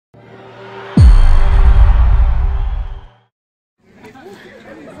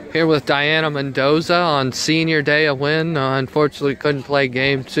Here with Diana Mendoza on senior day, a win. Unfortunately couldn't play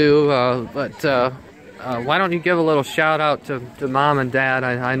game 2, but why don't you give a little shout out to mom and dad?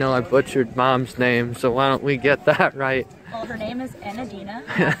 I know I butchered mom's name, so why don't we get that right? Well, her name is Dina,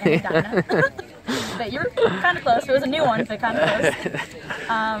 but you're kind of close. It was a new one, but kind of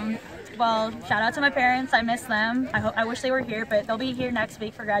close. Well, shout out to my parents. I miss them. I wish they were here, but they'll be here next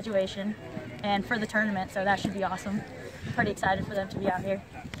week for graduation and for the tournament, so that should be awesome. I'm pretty excited for them to be out here.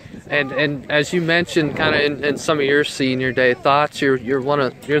 And as you mentioned, kind of in some of your senior day thoughts, you're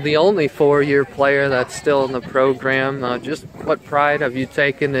the only 4-year player that's still in the program. Just what pride have you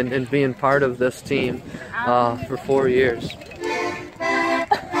taken in being part of this team for 4 years?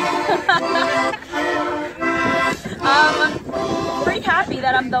 Pretty happy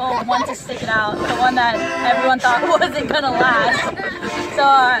that I'm the one to stick it out, the one that everyone thought wasn't gonna last. So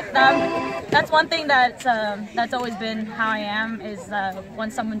that's one thing that's always been how I am, is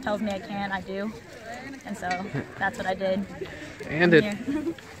when someone tells me I can, I do. And so that's what I did.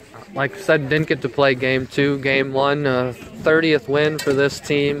 And like I said, didn't get to play game 2, game 1, 30th win for this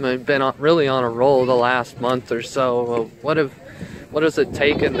team. I've been really on a roll the last month or so. What has it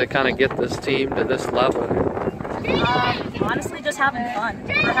taken to kind of get this team to this level? Honestly, just having fun.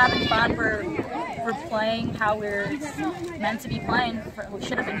 We're having fun. We're playing how we're meant to be playing. We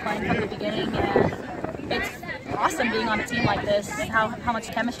should have been playing from the beginning, and it's awesome being on a team like this. How much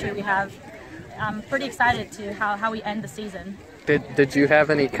chemistry we have. I'm pretty excited to how we end the season. Did you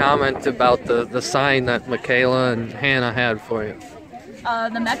have any comment about the sign that Michaela and Hannah had for you?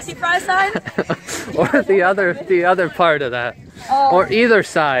 The Mexi Fry sign? Or the other part of that? Or either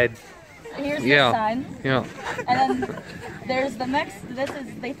side? Here's the sign. Yeah. And then there's the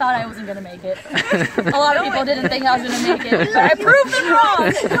they thought I wasn't gonna make it. A lot of people didn't think I was gonna make it, but I proved them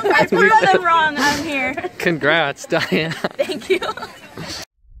wrong. I proved them wrong. I'm here. Congrats, Diana. Thank you.